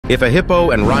If a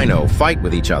hippo and rhino fight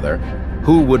with each other,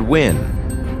 who would win?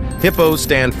 Hippos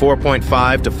stand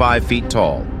 4.5 to 5 feet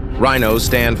tall. Rhinos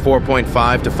stand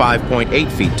 4.5 to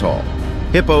 5.8 feet tall.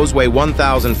 Hippos weigh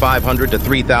 1,500 to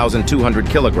 3,200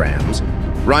 kilograms.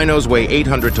 Rhinos weigh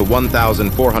 800 to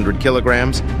 1,400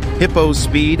 kilograms. Hippos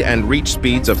speed and reach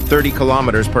speeds of 30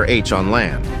 kilometers per h on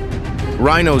land.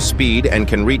 Rhinos speed and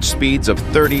can reach speeds of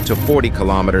 30 to 40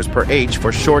 kilometers per h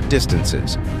for short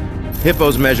distances.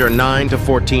 Hippos measure 9 to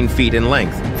 14 feet in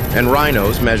length, and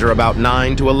rhinos measure about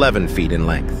 9 to 11 feet in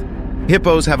length.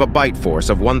 Hippos have a bite force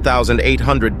of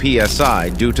 1,800 psi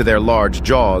due to their large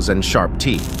jaws and sharp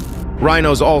teeth.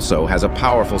 Rhinos also has a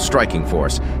powerful striking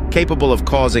force, capable of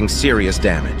causing serious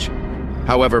damage.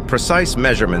 However, precise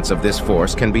measurements of this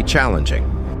force can be challenging.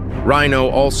 Rhino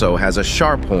also has a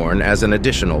sharp horn as an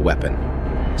additional weapon.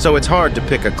 So it's hard to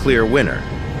pick a clear winner.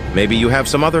 Maybe you have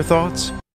some other thoughts?